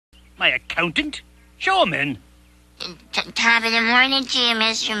My accountant? Show him in. Top of the morning to you,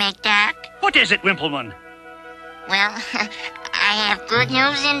 Mr. McDuck. What is it, Wimpleman? Well, I have good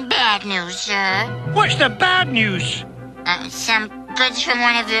news and bad news, sir. What's the bad news? Some goods from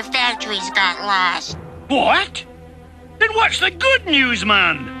one of your factories got lost. What? Then what's the good news,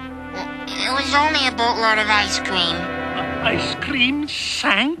 man? Well, it was only a boatload of ice cream. Ice cream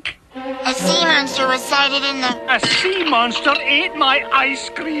sank? A sea monster was sighted in the... A sea monster ate my ice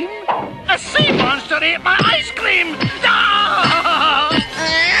cream? A sea monster ate my ice cream! Ah!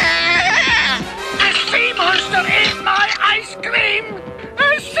 A sea monster ate my ice cream!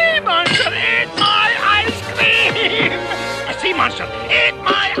 A sea monster ate my ice cream! A sea monster ate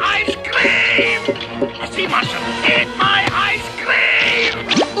my ice cream! A sea monster ate my ice cream!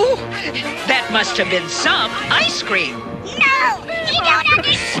 Ooh, that must have been some ice cream. No, you don't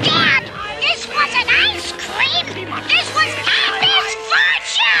understand. This wasn't ice cream. This was Happy's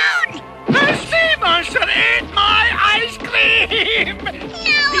fortune. A sea monster ate my ice cream!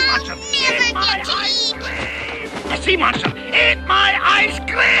 No, I'll never get to eat. A sea monster ate my ice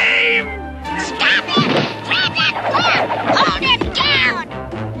cream! Stop him! Grab that book! Hold him down!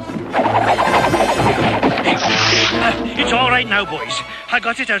 It's all right now, boys. I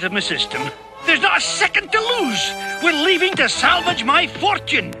got it out of my system. There's not a second to lose. We're leaving to salvage my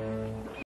fortune.